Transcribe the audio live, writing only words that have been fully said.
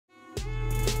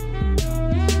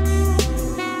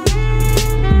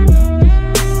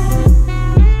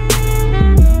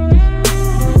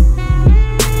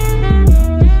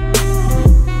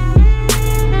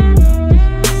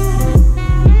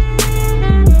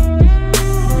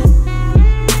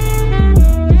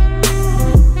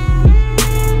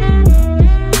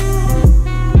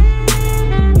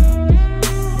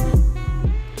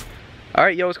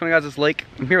Alright, yo, what's going on guys? It's Lake.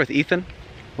 I'm here with Ethan.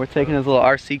 We're taking his little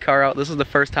RC car out. This is the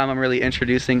first time I'm really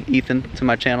introducing Ethan to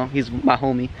my channel. He's my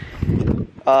homie.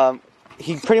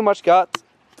 He pretty much got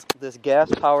this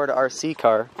gas-powered RC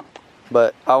car,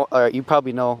 but you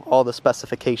probably know all the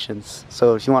specifications.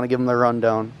 So if you want to give him the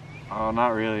rundown. Oh, not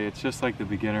really. It's just like the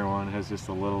beginner one. It has just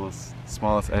the littlest,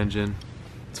 smallest engine.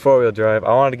 It's four-wheel drive.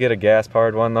 I wanted to get a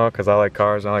gas-powered one though, because I like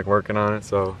cars and I like working on it.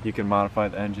 So you can modify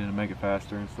the engine and make it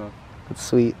faster and stuff. That's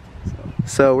sweet.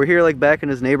 So we're here like back in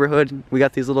his neighborhood. We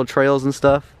got these little trails and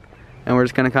stuff, and we're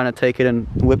just gonna kind of take it and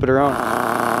whip it around.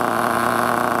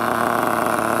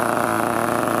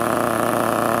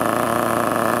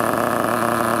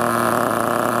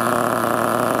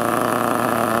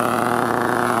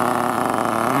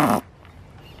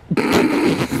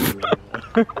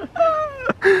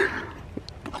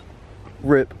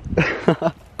 Rip. Yeah,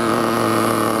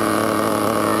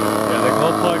 the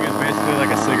glow plug is basically like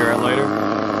a cigarette lighter.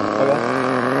 Okay.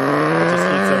 It just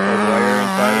heats up a wire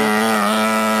inside it.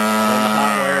 Then the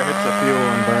hot wire hits the fuel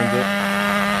and burns it.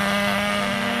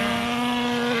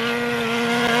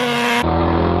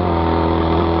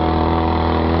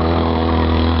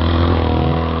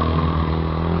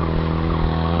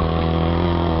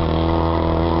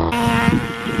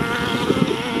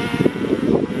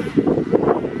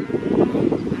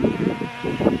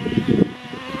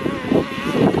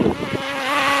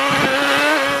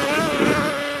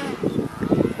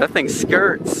 That thing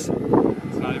skirts.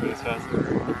 It's not even as fast as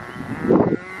it.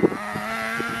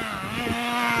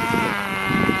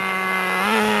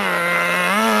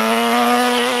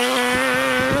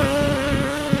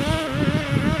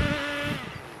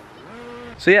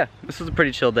 So yeah, this was a pretty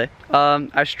chill day.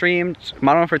 I streamed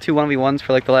Modern Warfare 2 1v1s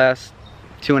for like the last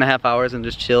 2.5 hours and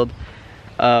just chilled.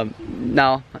 Now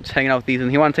I'm just hanging out with Ethan.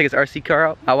 He wanted to take his RC car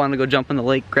out. I wanted to go jump in the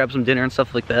lake, grab some dinner and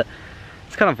stuff like that.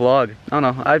 It's kind of vlog. I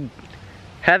don't know.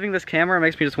 Having this camera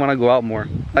makes me just want to go out more.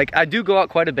 Like, I do go out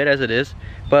quite a bit as it is,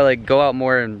 but like go out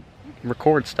more and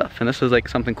record stuff. And this is like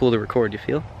something cool to record, you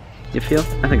feel? You feel?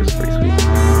 I think it's pretty sweet.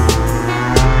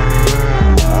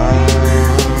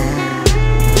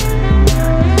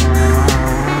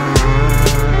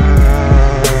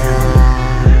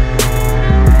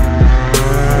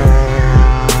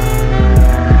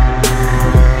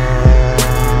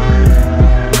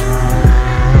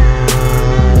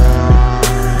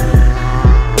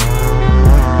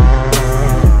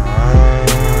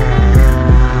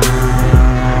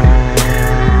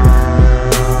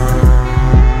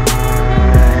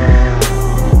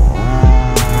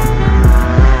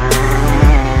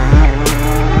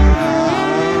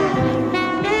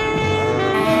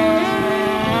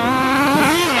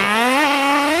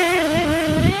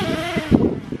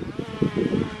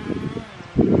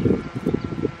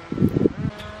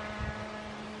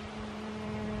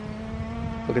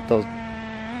 Look at those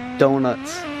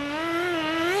donuts.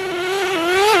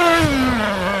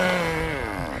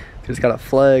 Just got a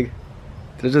flag.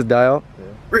 Did it just die out?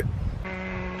 Yeah.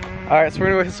 Alright, so we're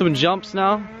gonna go hit some jumps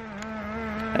now.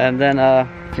 And then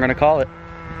we're gonna call it.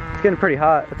 It's getting pretty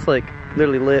hot. It's like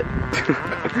literally lit.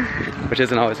 Which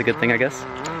isn't always a good thing, I guess.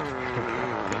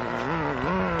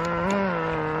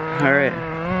 Alright.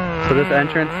 So this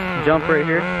entrance jump right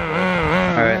here.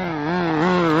 Alright.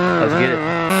 Let's get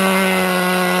it.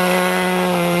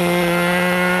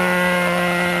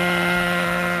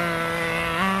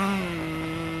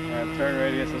 Turn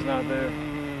radius is not there.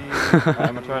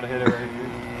 I'm gonna try to hit it right here.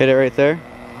 Hit it right there?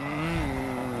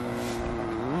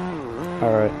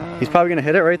 Alright. He's probably gonna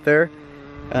hit it right there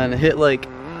and hit like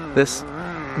this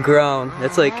ground.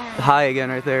 It's like high again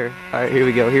right there. Alright, here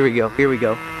we go, here we go, here we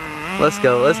go. Let's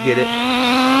go, let's get it.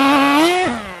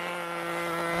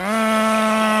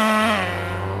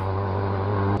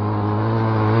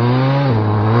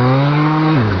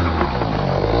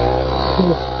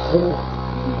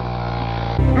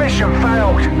 Mission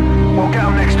failed. We'll get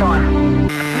them next time.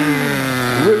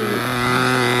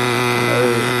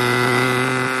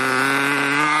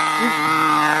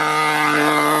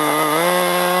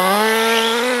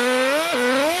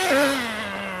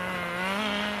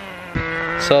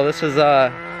 So this is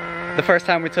the first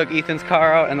time we took Ethan's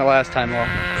car out and the last time off.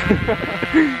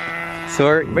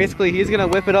 So basically he's gonna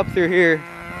whip it up through here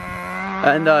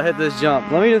and hit this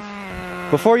jump. Let me just,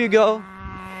 before you go,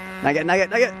 nugget.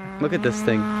 Look at this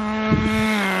thing.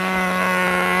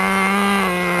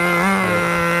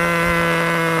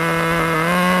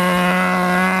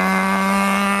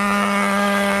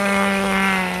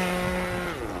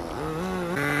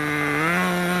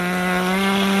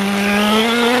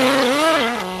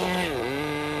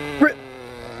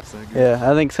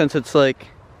 Yeah, I think since it's like,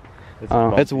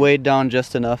 it's weighed down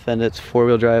just enough and it's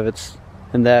four-wheel drive, it's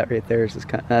And that right there is just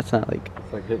kind of, that's not like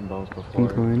It's like hitting bones before.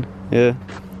 inclined. Yeah.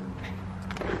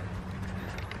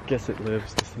 Guess it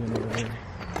lives to see another day.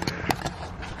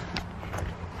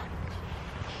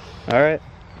 Alright.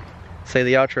 Say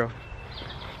the outro.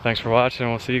 Thanks for watching.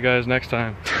 We'll see you guys next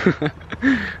time.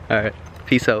 Alright.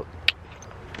 Peace out.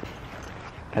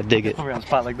 I dig it. Over on a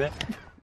spot like that.